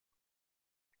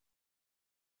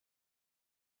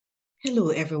Hello,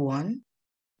 everyone,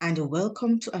 and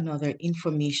welcome to another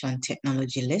information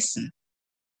technology lesson.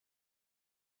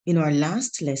 In our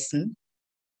last lesson,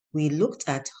 we looked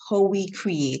at how we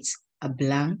create a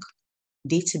blank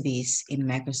database in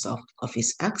Microsoft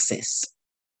Office Access.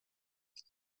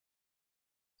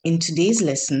 In today's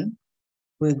lesson,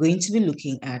 we're going to be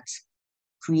looking at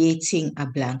creating a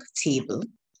blank table,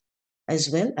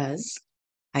 as well as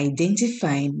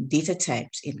identifying data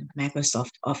types in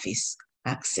Microsoft Office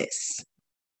Access.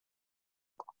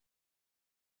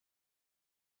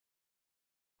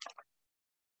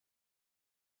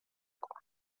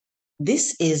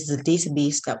 This is the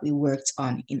database that we worked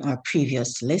on in our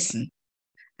previous lesson,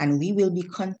 and we will be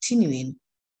continuing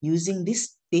using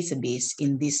this database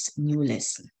in this new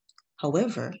lesson.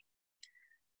 However,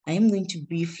 I am going to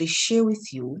briefly share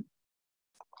with you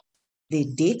the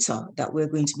data that we're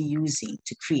going to be using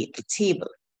to create the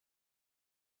table.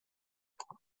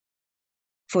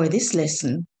 For this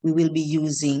lesson, we will be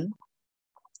using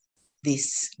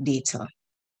this data.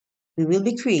 We will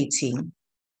be creating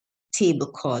a table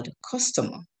called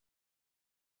customer.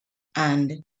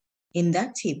 And in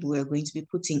that table, we're going to be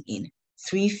putting in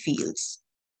 3 fields: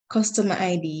 customer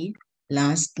ID,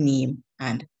 last name,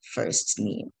 and first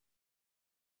name.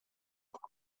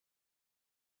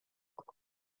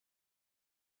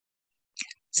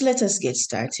 So let us get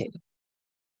started.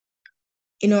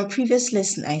 In our previous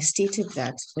lesson, I stated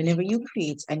that whenever you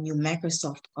create a new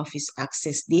Microsoft Office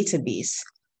Access database,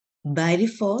 by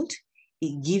default,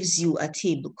 it gives you a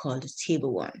table called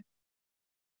Table 1.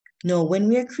 Now, when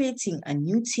we are creating a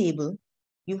new table,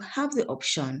 you have the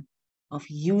option of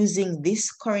using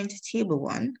this current Table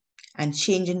 1 and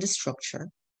changing the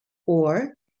structure,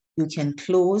 or you can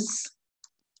close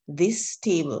this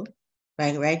table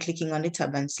by right-clicking on the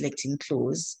tab and selecting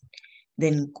Close,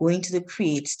 then going to the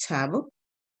Create tab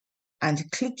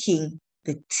and clicking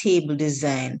the table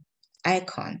design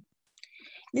icon.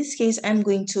 In this case, I'm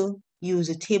going to use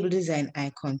the table design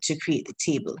icon to create the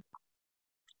table.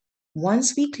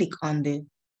 Once we click on the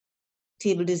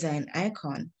table design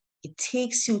icon, it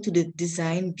takes you to the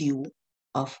design view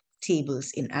of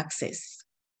tables in Access.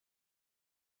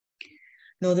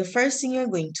 Now, the first thing you're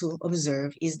going to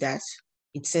observe is that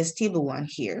it says Table 1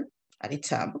 here at the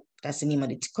tab. That's the name of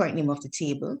the current name of the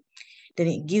table. Then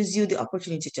it gives you the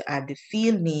opportunity to add the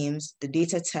field names, the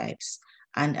data types,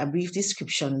 and a brief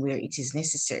description where it is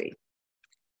necessary.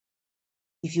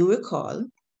 If you recall,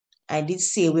 I did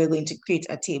say we're going to create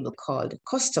a table called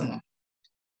Customer.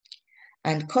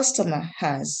 And Customer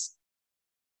has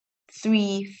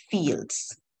 3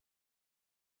 fields.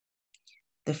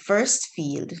 The first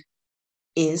field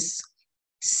is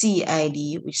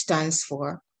CID, which stands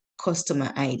for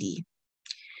Customer ID.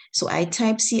 So I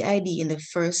type CID in the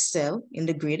first cell in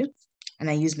the grid, and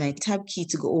I use my tab key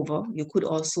to go over. You could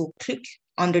also click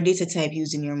under data type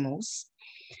using your mouse.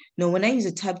 Now, when I use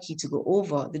the tab key to go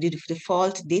over, the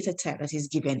default data type that is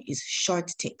given is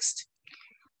short text.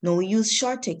 Now, we use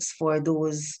short text for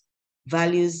those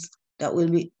values that will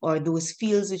be, or those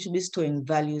fields which will be storing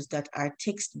values that are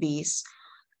text-based.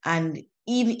 And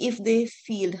even if the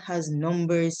field has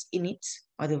numbers in it,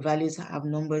 or the values have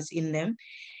numbers in them,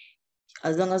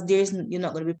 as long as you're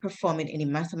not going to be performing any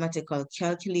mathematical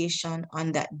calculation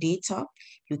on that data,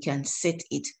 you can set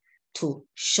it to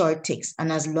short text,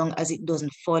 and as long as it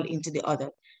doesn't fall into the other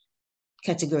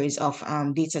categories of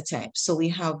data types. So we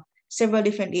have several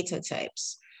different data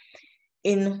types.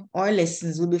 In our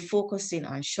lessons, we'll be focusing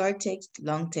on short text,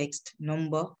 long text,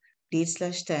 number,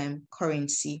 date/time,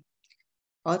 currency,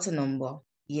 auto number,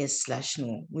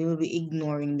 yes/no. We will be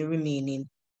ignoring the remaining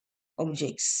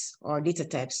objects or data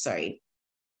types,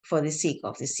 for the sake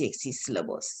of the CXC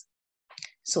syllabus.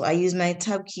 So I use my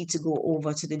tab key to go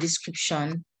over to the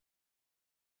description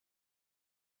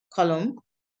column,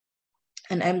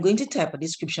 and I'm going to type a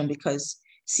description because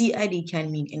CID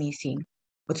can mean anything,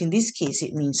 but in this case,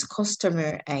 it means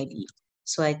customer ID.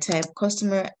 So I type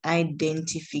customer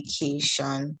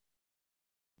identification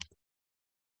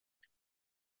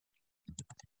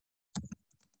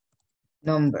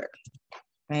number,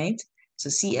 right? So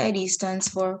CID stands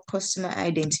for customer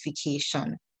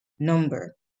identification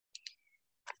number.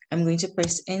 I'm going to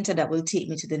press enter. That will take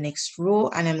me to the next row,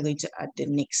 and I'm going to add the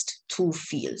next 2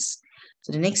 fields.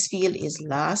 So the next field is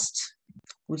last,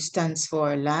 which stands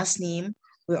for last name.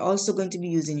 We're also going to be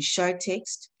using short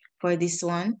text for this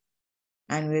one,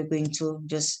 and we're going to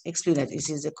just explain that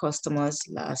this is the customer's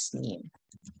last name.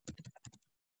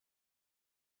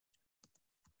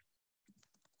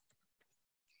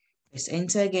 Press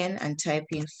enter again and type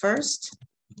in first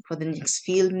for the next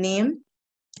field name,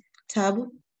 tab,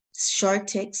 short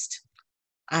text,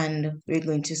 and we're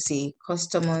going to say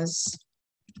customer's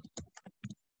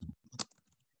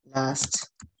last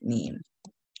name.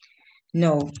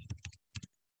 Now,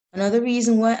 another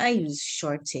reason why I use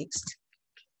short text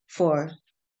for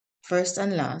first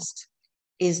and last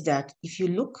is that if you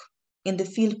look in the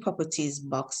field properties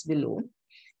box below,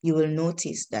 you will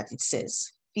notice that it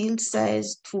says field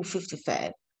size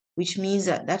 255, which means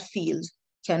that that field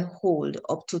can hold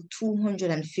up to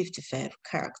 255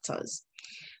 characters.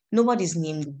 Nobody's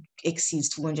name exceeds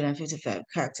 255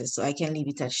 characters, so I can leave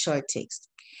it as short text.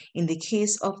 In the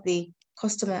case of the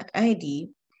customer ID,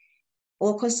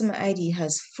 our customer ID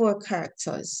has 4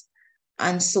 characters,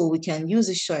 and so we can use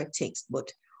a short text,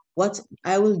 but what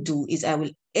I will do is I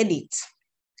will edit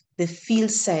the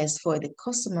field size for the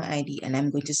customer ID, and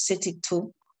I'm going to set it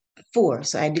to 4.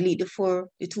 So I delete the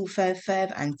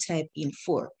 255, and type in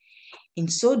 4. In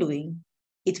so doing,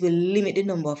 it will limit the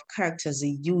number of characters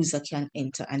the user can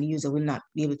enter, and the user will not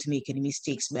be able to make any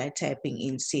mistakes by typing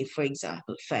in, say, for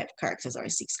example, 5 characters or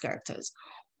 6 characters.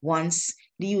 Once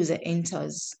the user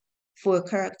enters 4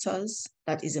 characters,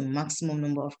 that is a maximum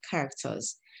number of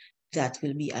characters that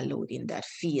will be allowed in that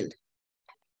field.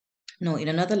 Now, in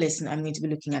another lesson, I'm going to be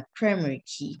looking at primary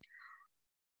key,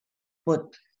 but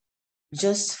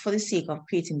just for the sake of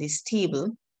creating this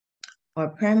table, our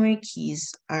primary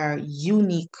keys are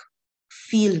unique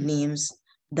field names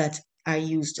that are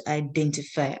used to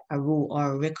identify a row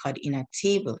or a record in a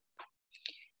table.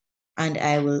 And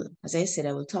I will, as I said,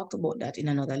 I will talk about that in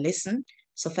another lesson.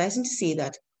 Sufficing to say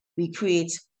that we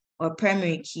create our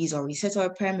primary keys, or we set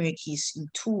our primary keys in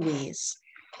 2 ways.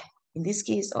 In this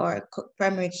case, our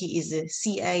primary key is the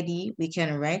CID. We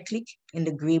can right-click in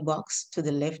the gray box to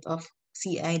the left of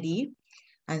CID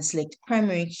and select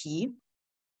primary key,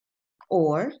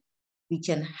 or we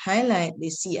can highlight the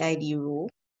CID row,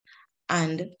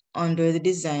 and under the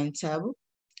Design tab,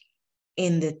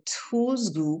 in the Tools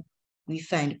group, we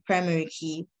find primary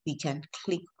key. We can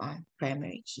click on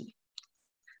primary key.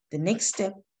 The next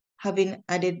step, having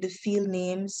added the field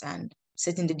names and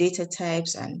setting the data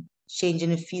types and changing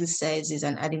the field sizes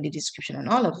and adding the description and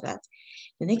all of that,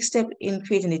 the next step in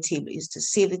creating the table is to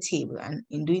save the table. And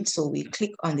in doing so, we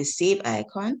click on the save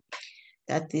icon.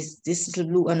 That is this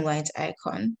little blue and white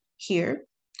icon here.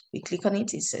 We click on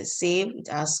it, it says save. It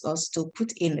asks us to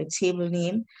put in the table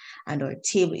name, and our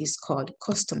table is called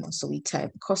customer. So we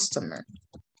type customer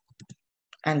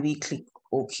and we click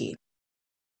OK.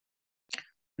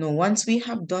 Now, once we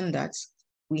have done that,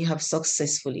 we have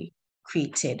successfully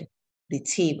created the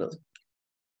table.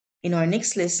 In our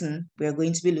next lesson, we are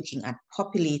going to be looking at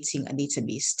populating a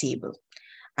database table.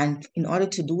 And in order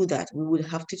to do that, we would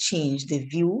have to change the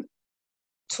view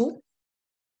to.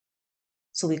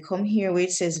 So we come here where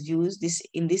it says views.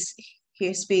 In this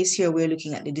here space here, we're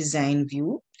looking at the design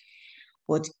view.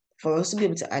 But for us to be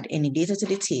able to add any data to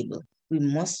the table, we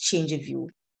must change a view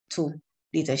to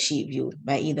datasheet view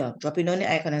by either dropping down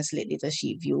the icon and select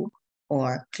datasheet view,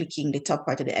 or clicking the top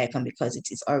part of the icon because it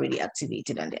is already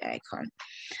activated on the icon,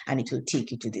 and it will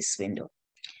take you to this window.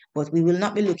 But we will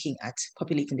not be looking at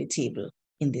populating the table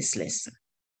in this lesson.